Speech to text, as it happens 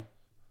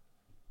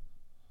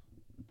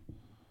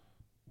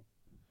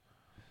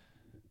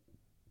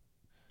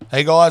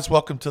Hey guys,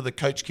 welcome to the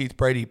Coach Keith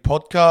Brady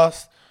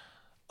podcast.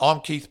 I'm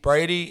Keith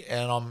Brady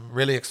and I'm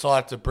really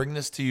excited to bring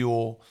this to you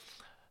all.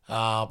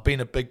 Been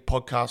a big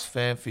podcast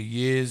fan for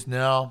years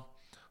now.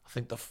 I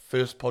think the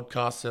first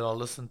podcast that I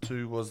listened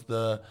to was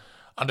the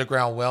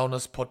Underground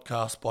Wellness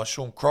podcast by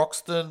Sean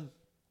Croxton.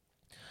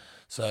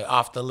 So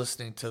after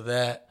listening to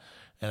that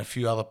and a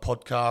few other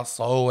podcasts,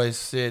 I always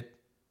said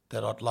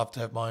that I'd love to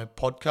have my own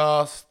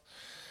podcast.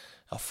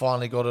 I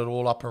finally got it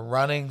all up and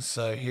running,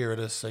 so here it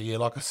is. So yeah,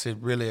 like I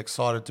said, really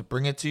excited to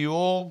bring it to you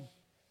all.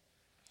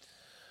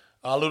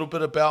 A little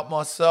bit about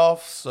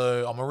myself.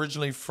 So I'm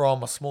originally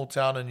from a small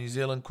town in New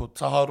Zealand called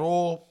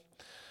Taharoa,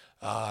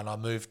 and I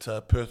moved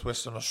to Perth,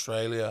 Western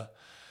Australia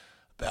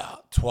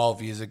about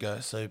 12 years ago.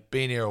 So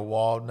been here a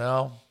while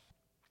now.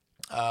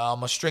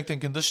 I'm a strength and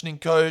conditioning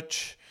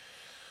coach.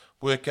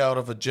 Work out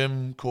of a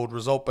gym called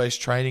Result Based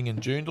Training in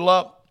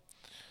Joondalup.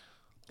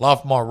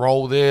 Love my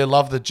role there.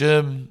 Love the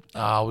gym.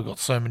 We've got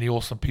so many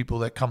awesome people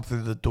that come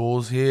through the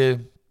doors here.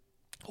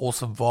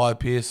 Awesome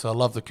vibe here. So I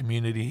love the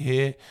community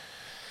here.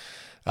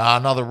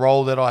 Another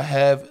role that I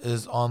have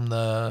is I'm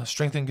the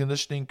strength and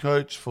conditioning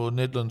coach for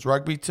Nedlands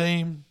rugby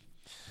team.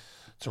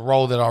 It's a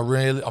role that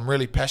I'm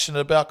really passionate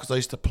about because I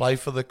used to play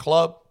for the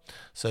club.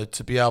 So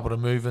to be able to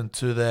move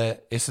into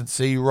that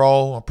S&C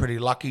role, I'm pretty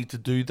lucky to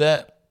do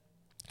that.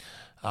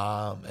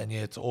 And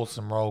yeah, it's an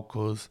awesome role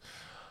because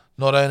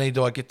not only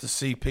do I get to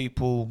see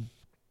people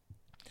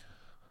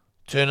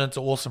turn into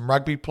awesome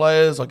rugby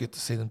players, I get to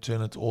see them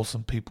turn into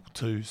awesome people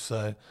too.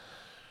 So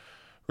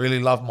really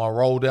love my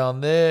role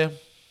down there.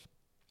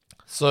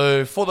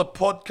 So for the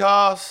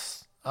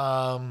podcast,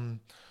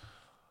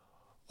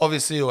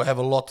 obviously it will have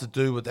a lot to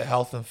do with the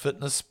health and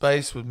fitness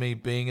space with me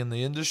being in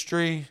the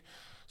industry.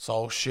 So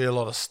I'll share a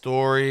lot of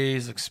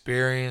stories,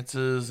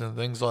 experiences and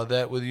things like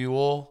that with you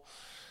all.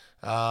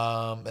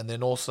 And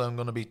then also I'm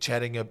going to be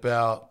chatting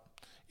about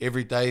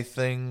everyday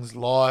things,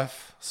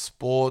 life,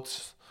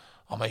 sports.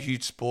 I'm a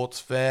huge sports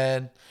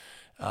fan.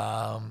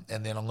 And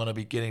then I'm going to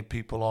be getting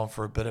people on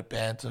for a bit of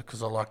banter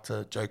because I like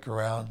to joke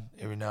around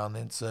every now and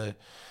then. So,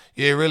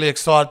 yeah, really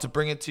excited to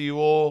bring it to you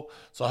all.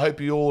 So I hope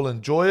you all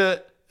enjoy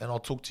it, and I'll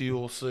talk to you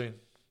all soon.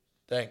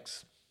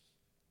 Thanks.